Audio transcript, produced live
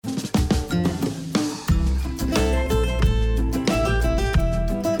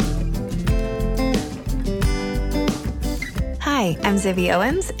I'm Zibby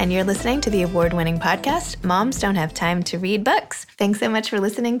Owens, and you're listening to the award-winning podcast, Moms Don't Have Time to Read Books. Thanks so much for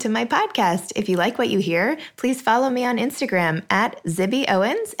listening to my podcast. If you like what you hear, please follow me on Instagram at Zibby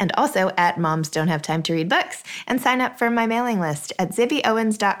Owens and also at Moms Don't Have Time to Read Books, and sign up for my mailing list at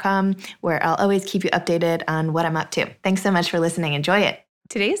zibbyowens.com, where I'll always keep you updated on what I'm up to. Thanks so much for listening. Enjoy it.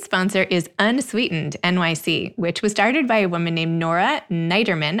 Today's sponsor is Unsweetened NYC, which was started by a woman named Nora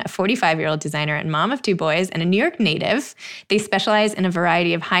Niederman, a 45-year-old designer and mom of two boys and a New York native. They specialize in a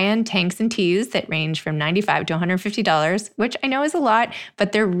variety of high-end tanks and teas that range from $95 to $150, which I know is a lot,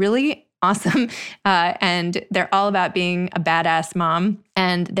 but they're really awesome. And they're all about being a badass mom.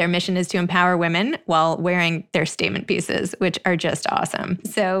 And their mission is to empower women while wearing their statement pieces, which are just awesome.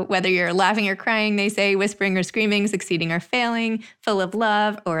 So whether you're laughing or crying, they say, whispering or screaming, succeeding or failing, full of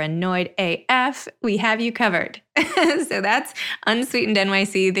love or annoyed AF, we have you covered. So that's Unsweetened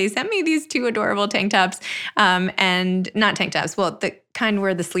NYC. They sent me these two adorable tank tops, and not tank tops. Well, the kind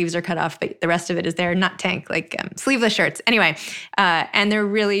where the sleeves are cut off, but the rest of it is there, not tank, like sleeveless shirts. Anyway, and they're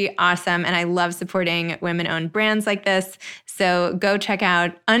really awesome. And I love supporting women-owned brands like this. So go check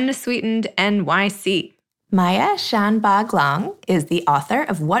out Unsweetened NYC. Maya Shanbhag Long is the author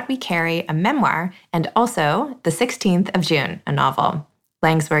of What We Carry, a memoir, and also The 16th of June, a novel.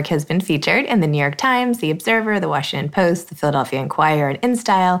 Lang's work has been featured in the New York Times, The Observer, The Washington Post, The Philadelphia Inquirer, and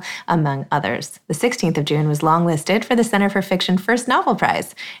InStyle, among others. The 16th of June was longlisted for the Center for Fiction First Novel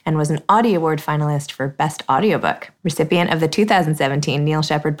Prize and was an Audie Award finalist for Best Audiobook. Recipient of the 2017 Neil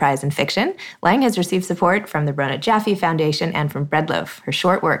Shepard Prize in Fiction, Lang has received support from the Brona Jaffe Foundation and from Breadloaf. Her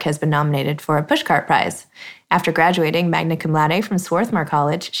short work has been nominated for a Pushcart Prize. After graduating magna cum laude from Swarthmore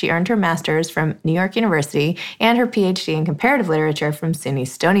College, she earned her master's from New York University and her PhD in comparative literature from SUNY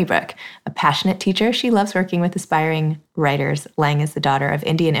Stony Brook. A passionate teacher, she loves working with aspiring writers. Lang is the daughter of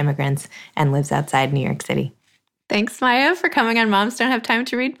Indian immigrants and lives outside New York City. Thanks, Maya, for coming on Moms Don't Have Time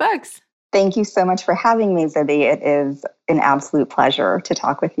to Read Books. Thank you so much for having me, Zibby. It is an absolute pleasure to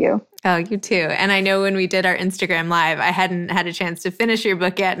talk with you. Oh, you too. And I know when we did our Instagram Live, I hadn't had a chance to finish your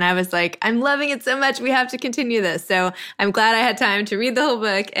book yet. And I was like, I'm loving it so much. We have to continue this. So I'm glad I had time to read the whole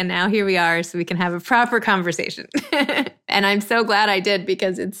book. And now here we are so we can have a proper conversation. And I'm so glad I did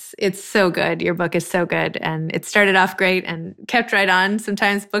because it's so good. Your book is so good. And it started off great and kept right on.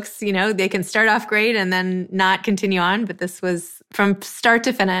 Sometimes books, they can start off great and then not continue on. But this was from start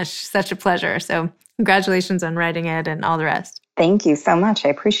to finish such a pleasure. So congratulations on writing it and all the rest. Thank you so much. I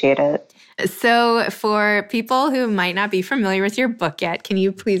appreciate it. So for people who might not be familiar with your book yet, can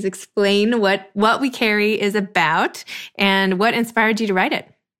you please explain what We Carry is about and what inspired you to write it?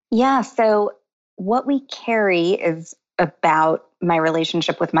 Yeah, so What We Carry is about my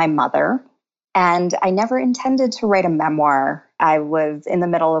relationship with my mother. And I never intended to write a memoir. I was in the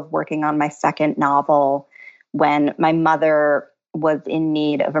middle of working on my second novel when my mother was in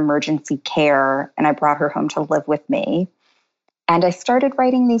need of emergency care, and I brought her home to live with me. And I started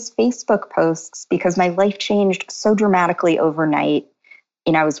writing these Facebook posts because my life changed so dramatically overnight.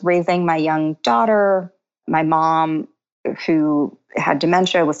 I was raising my young daughter. My mom, who had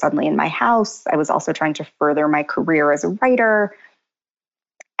dementia, was suddenly in my house. I was also trying to further my career as a writer.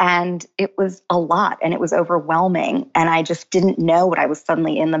 And it was a lot and it was overwhelming. And I just didn't know what I was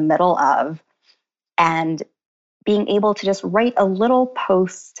suddenly in the middle of. And being able to just write a little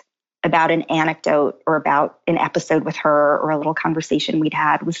post about an anecdote or about an episode with her or a little conversation we'd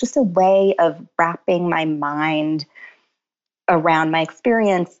had was just a way of wrapping my mind around my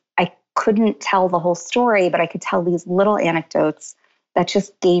experience. I couldn't tell the whole story, but I could tell these little anecdotes that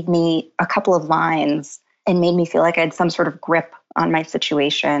just gave me a couple of lines and made me feel like I had some sort of grip on my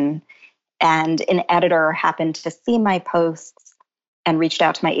situation. And an editor happened to see my posts and reached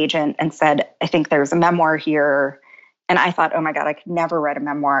out to my agent and said, I think there's a memoir here. And I thought, oh my God, I could never write a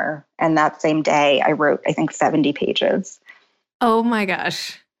memoir. And that same day, I wrote, I think, 70 pages. Oh my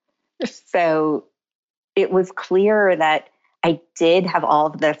gosh. So it was clear that I did have all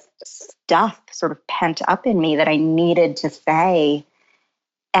of this stuff sort of pent up in me that I needed to say.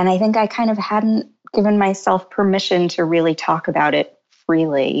 And I think I kind of hadn't given myself permission to really talk about it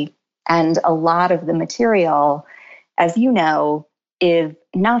freely. And a lot of the material, as you know, is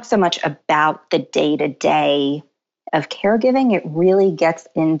not so much about the day-to-day of caregiving. It really gets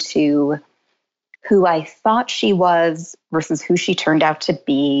into who I thought she was versus who she turned out to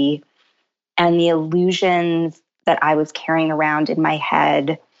be, and the illusions that I was carrying around in my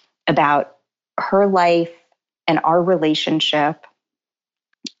head about her life and our relationship,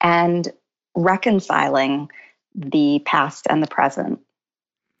 and reconciling the past and the present.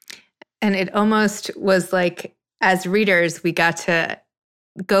 And it almost was like, as readers, we got to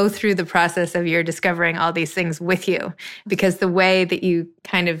go through the process of your discovering all these things with you, because the way that you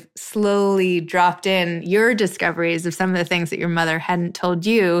kind of slowly dropped in your discoveries of some of the things that your mother hadn't told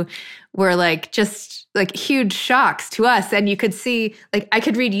you were like just like huge shocks to us. And you could see, like, I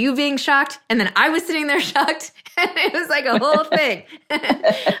could read you being shocked, and then I was sitting there shocked, and it was like a whole thing.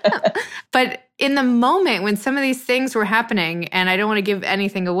 But in the moment when some of these things were happening, and I don't want to give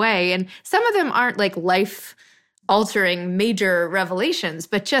anything away, and some of them aren't like life altering major revelations,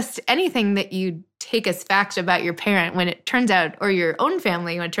 but just anything that you take as fact about your parent when it turns out, or your own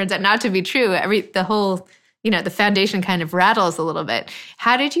family, when it turns out not to be true, the whole, the foundation kind of rattles a little bit.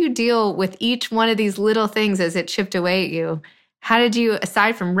 How did you deal with each one of these little things as it chipped away at you? How did you,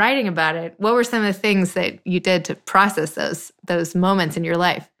 aside from writing about it, what were some of the things that you did to process those moments in your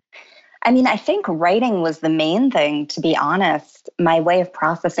life? I mean, I think writing was the main thing, to be honest. My way of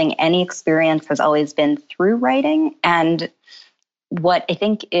processing any experience has always been through writing. And what I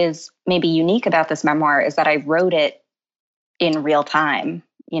think is maybe unique about this memoir is that I wrote it in real time.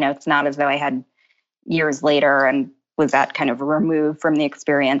 It's not as though I had years later and was that kind of removed from the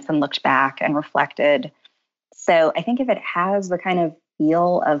experience and looked back and reflected. So I think if it has the kind of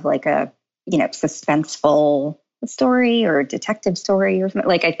feel of like a, suspenseful story or detective story or something,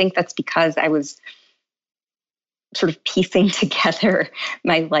 like, I think that's because I was sort of piecing together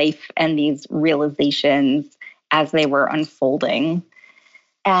my life and these realizations as they were unfolding.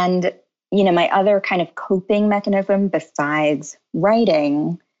 And, my other kind of coping mechanism besides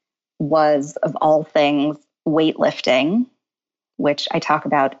writing was, of all things, weightlifting, which I talk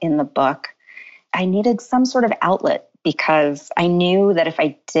about in the book. I needed some sort of outlet because I knew that if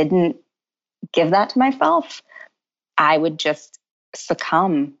I didn't give that to myself, I would just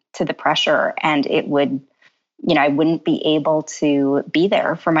succumb to the pressure, and it would, I wouldn't be able to be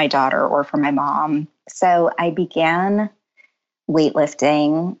there for my daughter or for my mom. So I began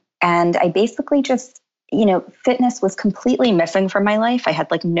weightlifting, and I basically just, fitness was completely missing from my life. I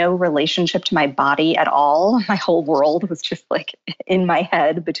had like no relationship to my body at all. My whole world was just like in my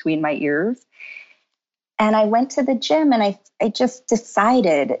head between my ears. And I went to the gym, and I just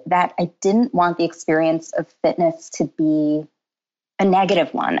decided that I didn't want the experience of fitness to be a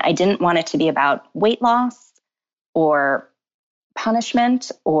negative one. I didn't want it to be about weight loss or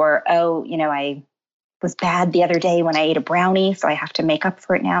punishment or, I was bad the other day when I ate a brownie, so I have to make up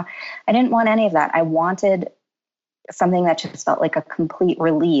for it now. I didn't want any of that. I wanted something that just felt like a complete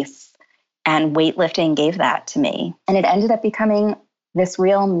release, and weightlifting gave that to me. And it ended up becoming this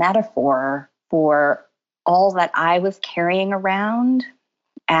real metaphor for all that I was carrying around.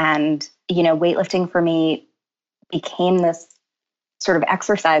 And, weightlifting for me became this sort of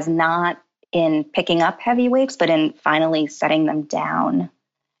exercise, not in picking up heavy weights, but in finally setting them down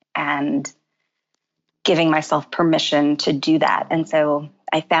and giving myself permission to do that. And so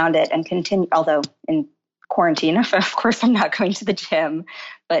I found it and continued, although in quarantine, of course, I'm not going to the gym,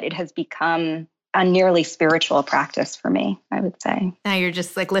 but it has become a nearly spiritual practice for me, I would say. Now you're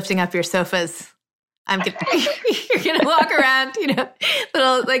just like lifting up your sofas. You're going to walk around,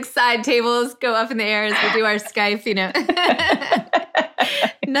 little like side tables go up in the air as we do our Skype,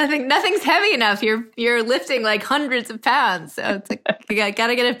 Nothing's heavy enough. You're lifting like hundreds of pounds. So it's like, you got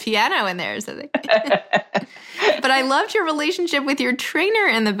to get a piano in there or something. But I loved your relationship with your trainer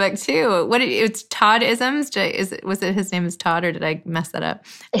in the book too. It's Todd Isms. Was it his name is Todd, or did I mess that up?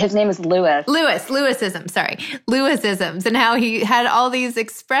 His name is Lewis. Lewis Isms. Sorry. Lewis Isms. And how he had all these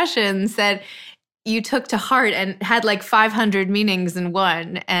expressions that you took to heart and had like 500 meanings in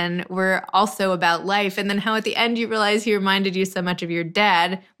one, and were also about life. And then how at the end you realize he reminded you so much of your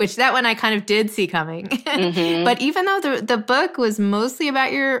dad, which that one I kind of did see coming. Mm-hmm. But even though the book was mostly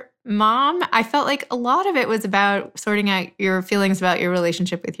about your mom, I felt like a lot of it was about sorting out your feelings about your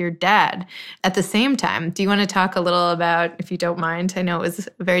relationship with your dad at the same time. Do you want to talk a little about, if you don't mind, I know it was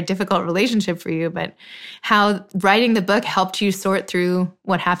a very difficult relationship for you, but how writing the book helped you sort through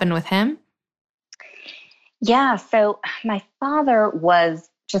what happened with him? Yeah, so my father was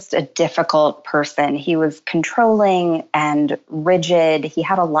just a difficult person. He was controlling and rigid. He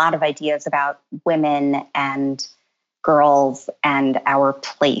had a lot of ideas about women and girls and our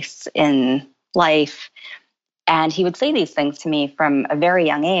place in life. And he would say these things to me from a very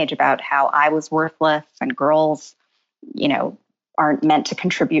young age about how I was worthless and girls, aren't meant to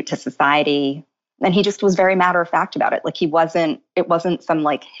contribute to society. And he just was very matter of fact about it. Like it wasn't some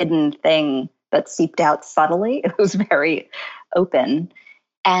like hidden thing that seeped out subtly. It was very open.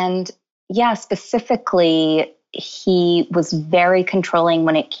 And yeah, specifically, he was very controlling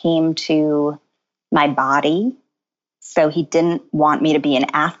when it came to my body. So he didn't want me to be an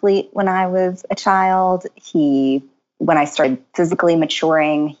athlete when I was a child. He when I started physically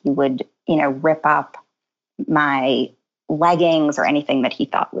maturing, he would, rip up my leggings or anything that he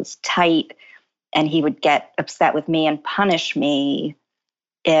thought was tight. And he would get upset with me and punish me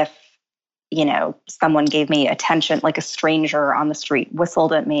if, someone gave me attention, like a stranger on the street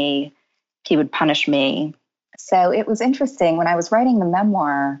whistled at me, he would punish me. So it was interesting. When I was writing the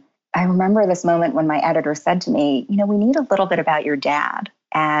memoir, I remember this moment when my editor said to me, we need a little bit about your dad.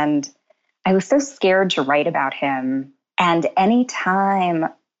 And I was so scared to write about him. And any time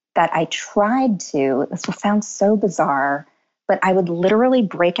that I tried to, this will sound so bizarre, but I would literally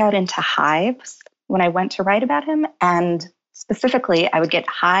break out into hives when I went to write about him. And specifically, I would get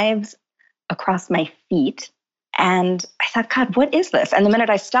hives across my feet. And I thought, God, what is this? And the minute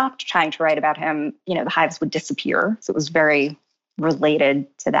I stopped trying to write about him, the hives would disappear. So it was very related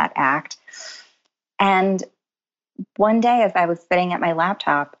to that act. And one day, as I was sitting at my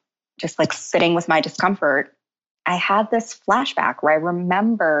laptop, just like sitting with my discomfort, I had this flashback where I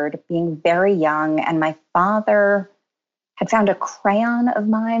remembered being very young and my father had found a crayon of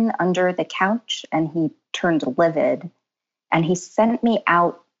mine under the couch and he turned livid and he sent me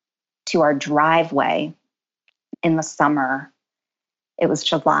out to our driveway in the summer. It was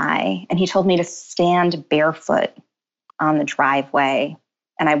July, and he told me to stand barefoot on the driveway,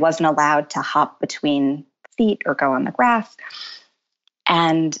 and I wasn't allowed to hop between feet or go on the grass.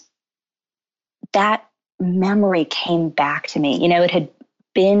 And that memory came back to me. It had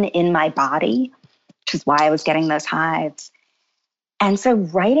been in my body, which is why I was getting those hives. And so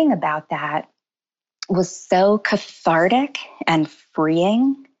writing about that was so cathartic and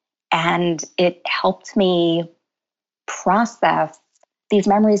freeing. And it helped me process these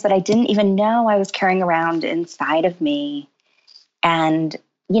memories that I didn't even know I was carrying around inside of me. And,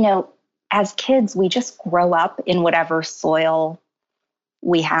 as kids, we just grow up in whatever soil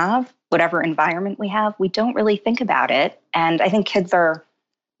we have, whatever environment we have. We don't really think about it. And I think kids are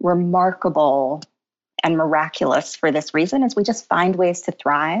remarkable and miraculous for this reason, is we just find ways to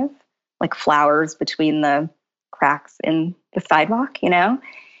thrive, like flowers between the cracks in the sidewalk,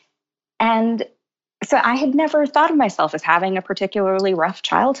 And so I had never thought of myself as having a particularly rough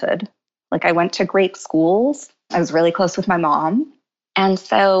childhood. Like, I went to great schools. I was really close with my mom. And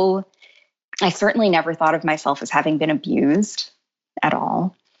so I certainly never thought of myself as having been abused at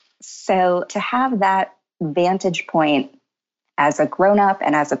all. So to have that vantage point as a grown-up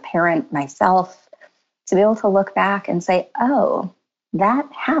and as a parent myself, to be able to look back and say, oh, that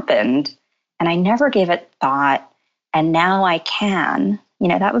happened, and I never gave it thought, and now I can,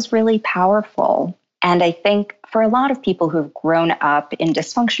 that was really powerful. And I think for a lot of people who've grown up in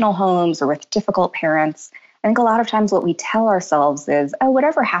dysfunctional homes or with difficult parents, I think a lot of times what we tell ourselves is, oh,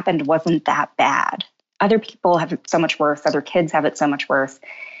 whatever happened wasn't that bad. Other people have it so much worse. Other kids have it so much worse.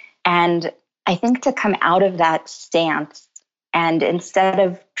 And I think to come out of that stance, and instead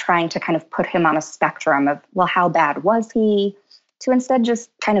of trying to kind of put him on a spectrum of, well, how bad was he, to instead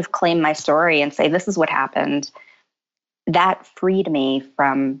just kind of claim my story and say, this is what happened, that freed me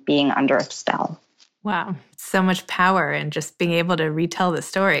from being under a spell. Wow. So much power in just being able to retell the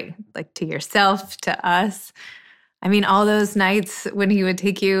story, like to yourself, to us. I mean, all those nights when he would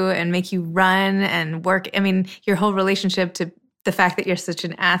take you and make you run and work. I mean, your whole relationship to the fact that you're such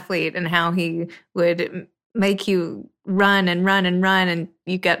an athlete and how he would make you run and run and run and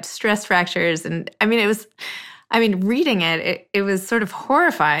you get stress fractures. And reading it was sort of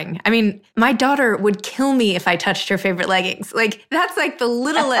horrifying. I mean, my daughter would kill me if I touched her favorite leggings. Like, that's like the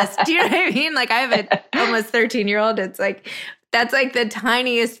littlest. Do you know what I mean? Like, I have an almost 13-year-old. It's like, that's like the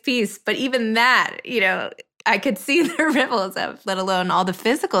tiniest piece. But even that, I could see the ripples of, let alone all the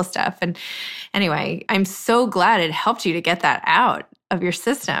physical stuff. And anyway, I'm so glad it helped you to get that out of your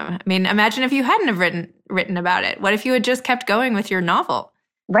system. I mean, imagine if you hadn't have written about it. What if you had just kept going with your novel?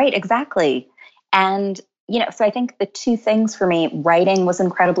 Right, exactly. And so I think the two things for me, writing was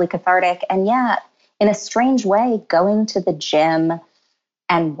incredibly cathartic. And yet, in a strange way, going to the gym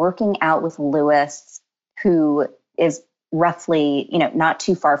and working out with Lewis, who is roughly, not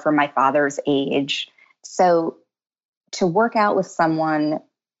too far from my father's age. So to work out with someone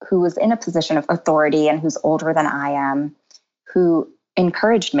who was in a position of authority and who's older than I am, who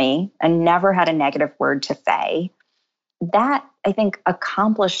encouraged me and never had a negative word to say, that I think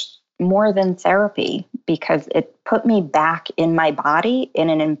accomplished more than therapy, because it put me back in my body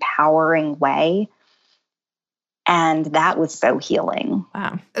in an empowering way. And that was so healing.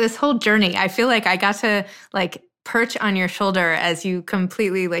 Wow. This whole journey, I feel like I got to perch on your shoulder as you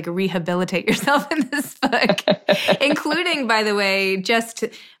completely rehabilitate yourself in this book, including, by the way, just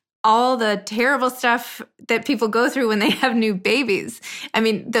all the terrible stuff that people go through when they have new babies. I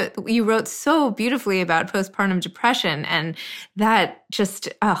mean, you wrote so beautifully about postpartum depression, and that just,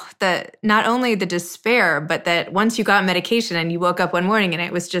 not only the despair, but that once you got medication and you woke up one morning and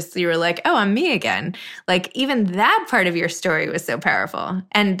it was just, you were like, oh, I'm me again. Like, even that part of your story was so powerful.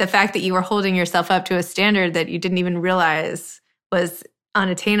 And the fact that you were holding yourself up to a standard that you didn't even realize was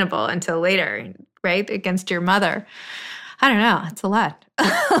unattainable until later, right? Against your mother. I don't know. It's a lot.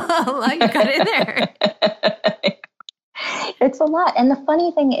 A lot you got in there. It's a lot. And the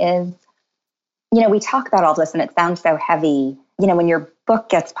funny thing is, we talk about all this and it sounds so heavy. When your book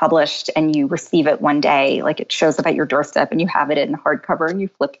gets published and you receive it one day, like it shows up at your doorstep and you have it in hardcover and you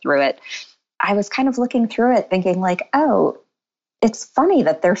flip through it. I was kind of looking through it thinking like, oh, it's funny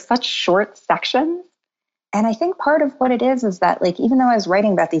that there's such short sections. And I think part of what it is that like, even though I was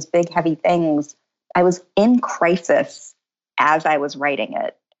writing about these big, heavy things, I was in crisis as I was writing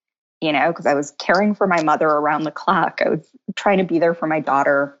it, because I was caring for my mother around the clock. I was trying to be there for my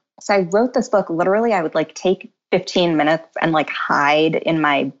daughter. So I wrote this book, literally, I would like take 15 minutes and like hide in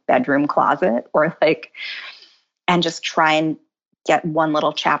my bedroom closet and just try and get one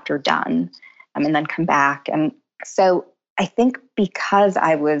little chapter done and then come back. And so I think because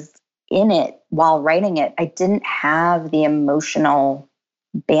I was in it while writing it, I didn't have the emotional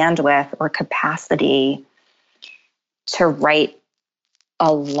bandwidth or capacity to write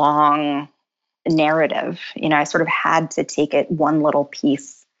a long narrative. I sort of had to take it one little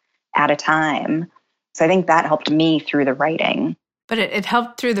piece at a time. So I think that helped me through the writing. But it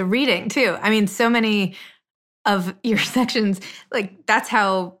helped through the reading too. I mean, so many of your sections, like that's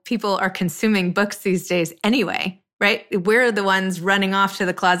how people are consuming books these days anyway, right? We're the ones running off to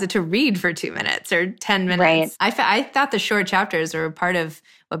the closet to read for 2 minutes or 10 minutes. Right. I thought the short chapters were part of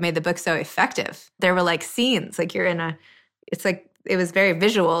what made the book so effective. There were like scenes, like it's like, it was very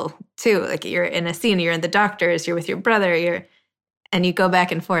visual too. Like you're in a scene, you're in the doctor's, you're with your brother, and you go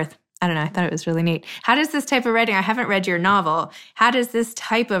back and forth. I don't know. I thought it was really neat. How does this type of writing, I haven't read your novel. How does this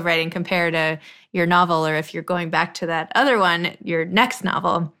type of writing compare to your novel? Or if you're going back to that other one, your next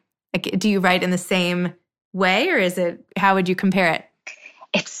novel, like, do you write in the same way or how would you compare it?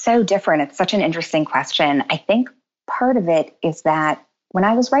 It's so different. It's such an interesting question. I think part of it is that when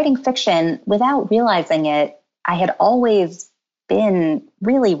I was writing fiction, without realizing it, I had always been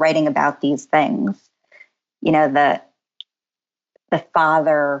really writing about these things. The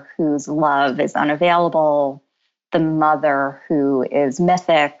father whose love is unavailable, the mother who is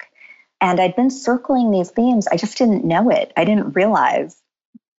mythic. And I'd been circling these themes. I just didn't know it. I didn't realize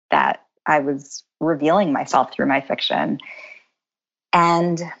that I was revealing myself through my fiction.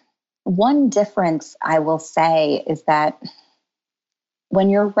 And one difference I will say is that when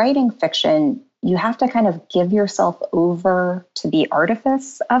you're writing fiction, you have to kind of give yourself over to the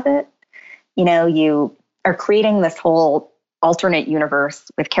artifice of it. You are creating this whole alternate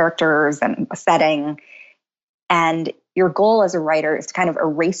universe with characters and a setting. And your goal as a writer is to kind of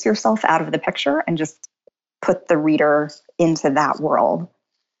erase yourself out of the picture and just put the reader into that world.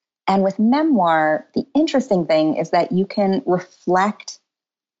 And with memoir, the interesting thing is that you can reflect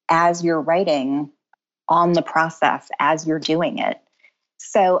as you're writing on the process as you're doing it.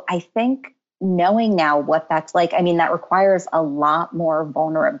 So I think knowing now what that's like, I mean, that requires a lot more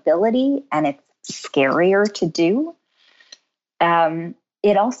vulnerability and it's scarier to do.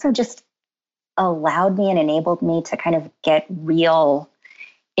 It also just allowed me and enabled me to kind of get real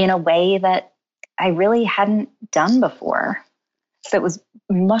in a way that I really hadn't done before. So it was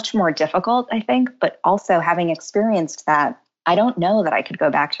much more difficult, I think, but also having experienced that, I don't know that I could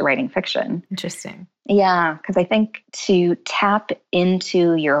go back to writing fiction. Interesting. Yeah, because I think to tap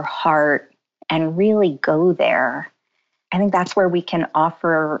into your heart and really go there, I think that's where we can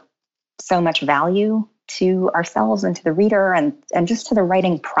offer so much value to ourselves and to the reader and just to the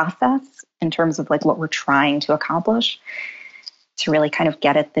writing process in terms of like what we're trying to accomplish, to really kind of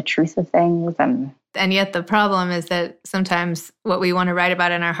get at the truth of things. And yet the problem is that sometimes what we want to write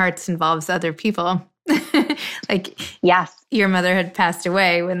about in our hearts involves other people. Like, yes, your mother had passed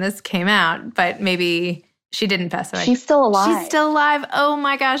away when this came out, but maybe she didn't pass away. She's still alive. She's still alive. Oh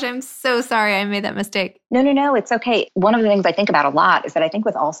my gosh, I'm so sorry I made that mistake. No, it's okay. One of the things I think about a lot is that I think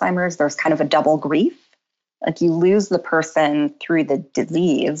with Alzheimer's, there's kind of a double grief. Like you lose the person through the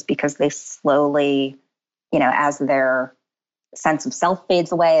disease because they slowly, as their sense of self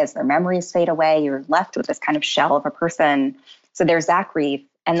fades away, as their memories fade away, you're left with this kind of shell of a person. So there's that grief.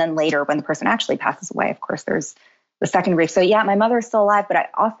 And then later when the person actually passes away, of course, there's the second grief. So yeah, my mother is still alive, but I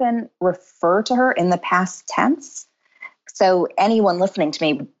often refer to her in the past tense. So anyone listening to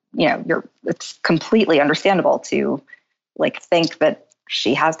me, it's completely understandable to like think that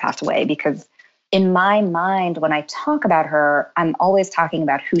she has passed away, because in my mind, when I talk about her, I'm always talking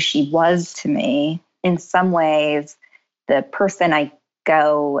about who she was to me. In some ways, the person I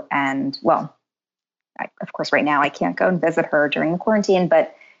go and, well, of course, right now I can't go and visit her during the quarantine,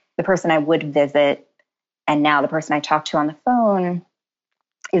 but the person I would visit and now the person I talk to on the phone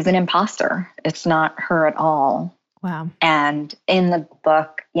is an imposter. It's not her at all. Wow. And in the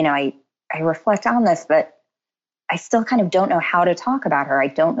book, I reflect on this, but I still kind of don't know how to talk about her. I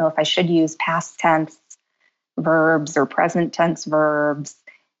don't know if I should use past tense verbs or present tense verbs.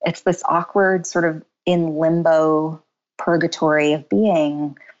 It's this awkward sort of in limbo purgatory of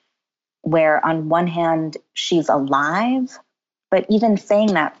being where on one hand, she's alive, but even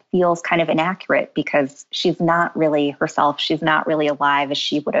saying that feels kind of inaccurate because she's not really herself. She's not really alive as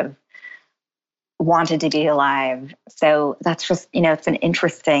she would have wanted to be alive. So that's just, it's an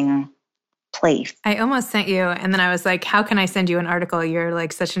interesting place. I almost sent you, and then I was like, how can I send you an article? You're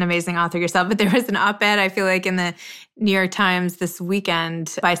like such an amazing author yourself. But there was an op-ed, I feel like, in the New York Times this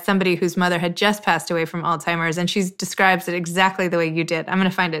weekend by somebody whose mother had just passed away from Alzheimer's, and she describes it exactly the way you did. I'm going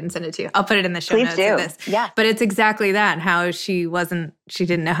to find it and send it to you. I'll put it in the show notes of this. Yeah. But it's exactly that, how she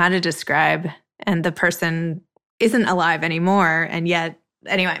didn't know how to describe, and the person isn't alive anymore. And yet,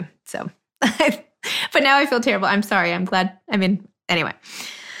 anyway, so, but now I feel terrible. I'm sorry. I'm glad. Anyway.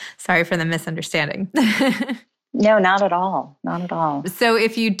 Sorry for the misunderstanding. No, not at all. Not at all. So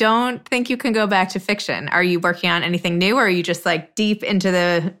if you don't think you can go back to fiction, are you working on anything new, or are you just like deep into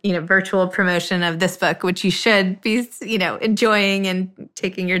the, virtual promotion of this book, which you should be, enjoying and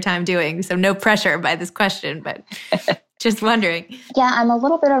taking your time doing? So no pressure by this question, but just wondering. Yeah, I'm a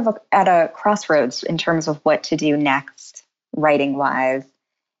little bit at a crossroads in terms of what to do next, writing-wise.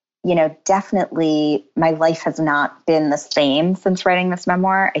 Definitely my life has not been the same since writing this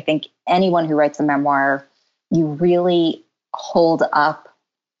memoir. I think anyone who writes a memoir, you really hold up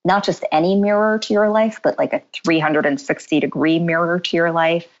not just any mirror to your life, but like a 360-degree mirror to your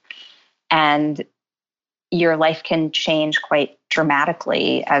life. And your life can change quite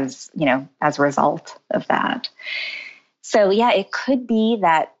dramatically as a result of that. So yeah, it could be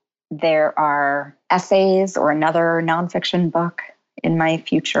that there are essays or another nonfiction book in my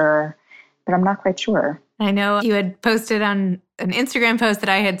future, but I'm not quite sure. I know you had posted on an Instagram post that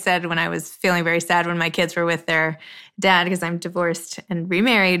I had said when I was feeling very sad when my kids were with their dad, because I'm divorced and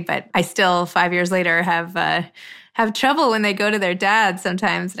remarried, but I still 5 years later have trouble when they go to their dad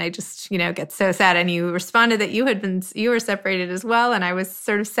sometimes. And I just, get so sad. And you responded that you were separated as well. And I was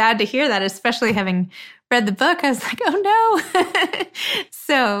sort of sad to hear that, especially having read the book. I was like, oh no.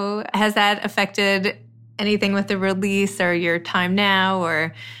 So has that affected anything with the release or your time now,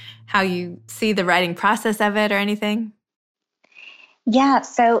 or how you see the writing process of it or anything? Yeah.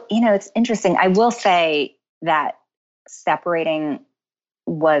 So, it's interesting. I will say that separating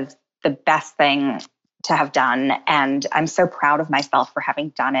was the best thing to have done. And I'm so proud of myself for having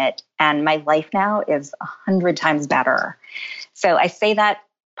done it. And my life now is 100 times better. So I say that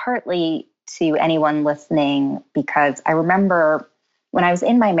partly to anyone listening, because I remember when I was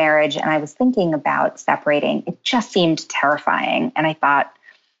in my marriage and I was thinking about separating, it just seemed terrifying. And I thought,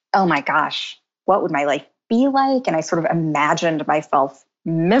 oh my gosh, what would my life be like? And I sort of imagined myself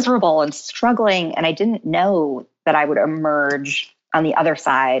miserable and struggling. And I didn't know that I would emerge on the other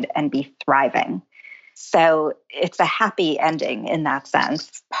side and be thriving. So it's a happy ending in that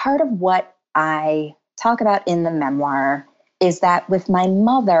sense. Part of what I talk about in the memoir is that with my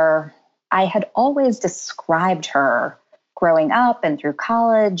mother, I had always described her growing up and through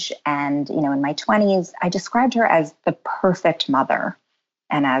college and, in my 20s, I described her as the perfect mother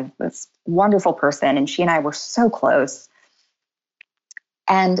and as this wonderful person. And she and I were so close.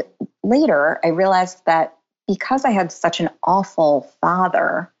 And later, I realized that because I had such an awful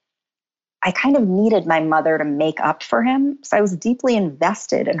father, I kind of needed my mother to make up for him. So I was deeply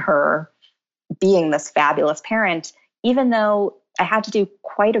invested in her being this fabulous parent, even though I had to do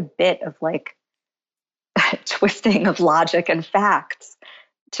quite a bit of twisting of logic and facts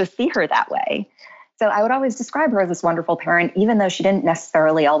to see her that way. So I would always describe her as this wonderful parent, even though she didn't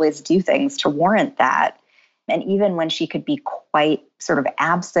necessarily always do things to warrant that. And even when she could be quite sort of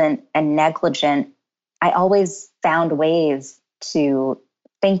absent and negligent, I always found ways to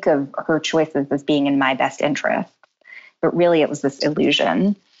think of her choices as being in my best interest. But really, it was this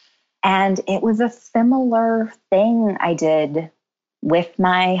illusion. And it was a similar thing I did with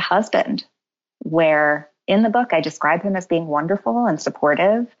my husband, where in the book, I describe him as being wonderful and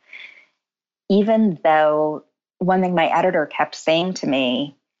supportive, even though one thing my editor kept saying to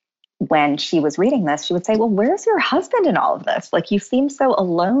me when she was reading this, she would say, well, where's your husband in all of this? Like, you seem so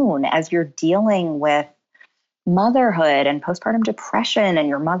alone as you're dealing with motherhood and postpartum depression and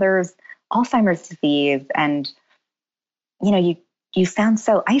your mother's Alzheimer's disease. And, you sound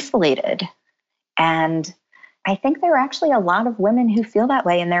so isolated. And I think there are actually a lot of women who feel that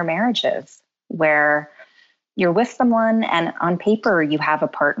way in their marriages, where you're with someone and on paper you have a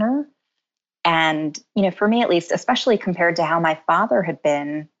partner. And, for me at least, especially compared to how my father had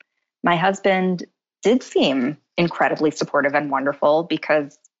been, my husband did seem incredibly supportive and wonderful,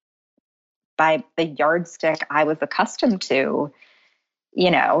 because by the yardstick I was accustomed to,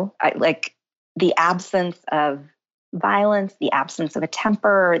 the absence of violence, the absence of a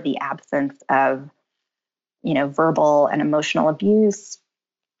temper, the absence of, verbal and emotional abuse.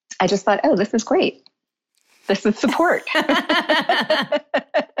 I just thought, oh, this is great. This is support.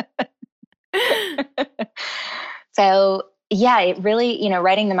 So, yeah, it really,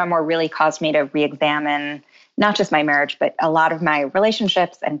 writing the memoir really caused me to reexamine not just my marriage, but a lot of my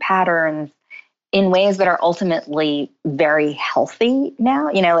relationships and patterns in ways that are ultimately very healthy now.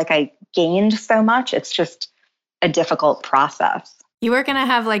 I gained so much. It's just a difficult process. You are going to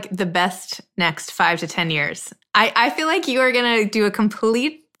have the best next 5 to 10 years. I feel like you are going to do a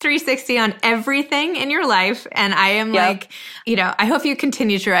complete 360 on everything in your life. And I am I hope you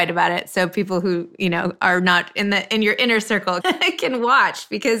continue to write about it, so people who, are not in your inner circle can watch,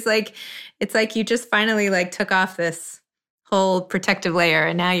 because it's like you just finally took off this whole protective layer,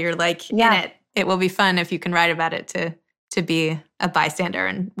 and now you're in it. It will be fun if you can write about it to be a bystander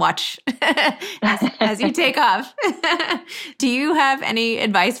and watch as you take off. Do you have any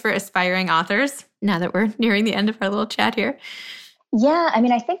advice for aspiring authors now that we're nearing the end of our little chat here? Yeah,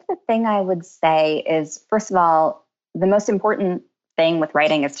 I think the thing I would say is, first of all, the most important thing with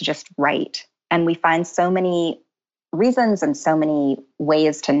writing is to just write. And we find so many reasons and so many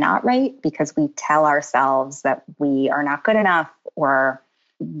ways to not write, because we tell ourselves that we are not good enough, or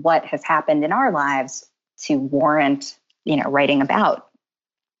what has happened in our lives to warrant, writing about.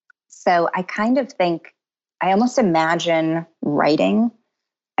 So I kind of think, I almost imagine writing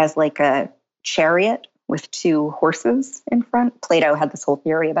as a chariot with 2 horses in front. Plato had this whole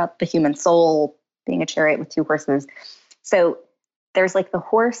theory about the human soul being a chariot with 2 horses. So there's the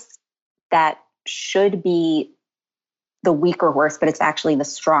horse that should be the weaker horse, but it's actually the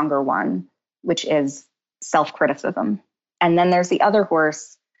stronger one, which is self-criticism. And then there's the other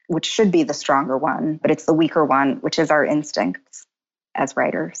horse, which should be the stronger one, but it's the weaker one, which is our instincts as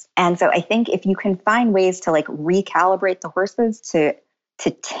writers. And so I think if you can find ways to recalibrate the horses to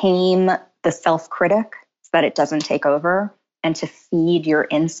tame the self-critic so that it doesn't take over, and to feed your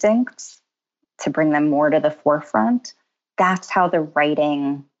instincts to bring them more to the forefront, that's how the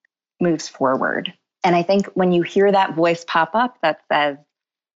writing moves forward. And I think when you hear that voice pop up that says,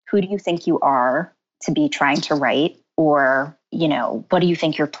 who do you think you are to be trying to write? Or, what do you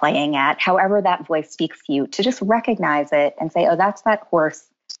think you're playing at? However that voice speaks to you, to just recognize it and say, oh, that's that horse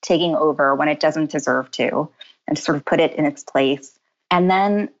taking over when it doesn't deserve to, and to sort of put it in its place. And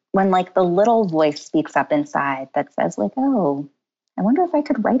then when the little voice speaks up inside that says oh, I wonder if I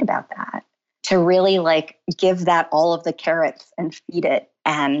could write about that, to really give that all of the carrots and feed it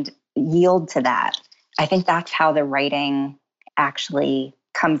and yield to that. I think that's how the writing actually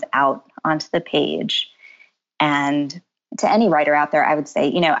comes out onto the page. And to any writer out there, I would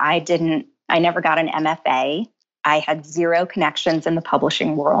say, I never got an MFA. I had 0 connections in the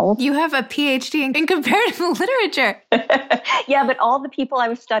publishing world. You have a PhD in comparative literature. Yeah, but all the people I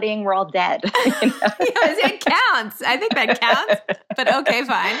was studying were all dead. Yes, it counts. I think that counts. But okay,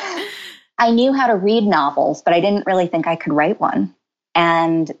 fine. I knew how to read novels, but I didn't really think I could write one.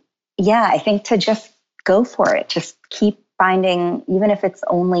 And yeah, I think to just go for it, just keep finding, even if it's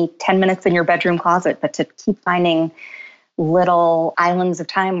only 10 minutes in your bedroom closet, but to keep finding little islands of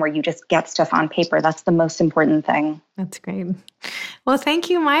time where you just get stuff on paper. That's the most important thing. That's great. Well, thank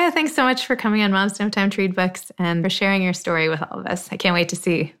you, Maya. Thanks so much for coming on Moms Don't Have Time to Read Books and for sharing your story with all of us. I can't wait to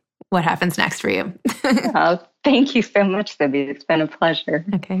see what happens next for you. Oh, thank you so much, Libby. It's been a pleasure.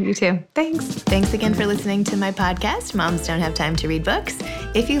 Okay, you too. Thanks. Thanks again for listening to my podcast, Moms Don't Have Time to Read Books.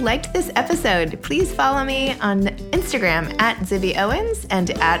 If you liked this episode, please follow me on Instagram @ZibbyOwens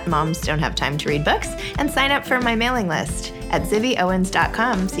and @Moms Don't Have Time to Read Books, and sign up for my mailing list at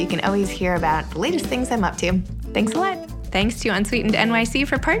zibbyowens.com so you can always hear about the latest things I'm up to. Thanks a lot. Thanks to Unsweetened NYC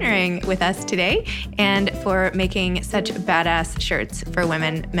for partnering with us today and for making such badass shirts for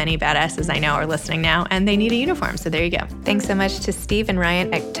women. Many badasses I know are listening now, and they need a uniform, so there you go. Thanks so much to Steve and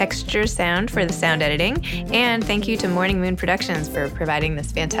Ryan at Texture Sound for the sound editing, and thank you to Morning Moon Productions for providing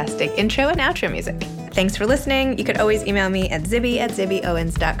this fantastic intro and outro music. Thanks for listening. You could always email me at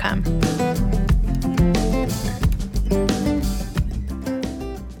zibby@zibbyowens.com.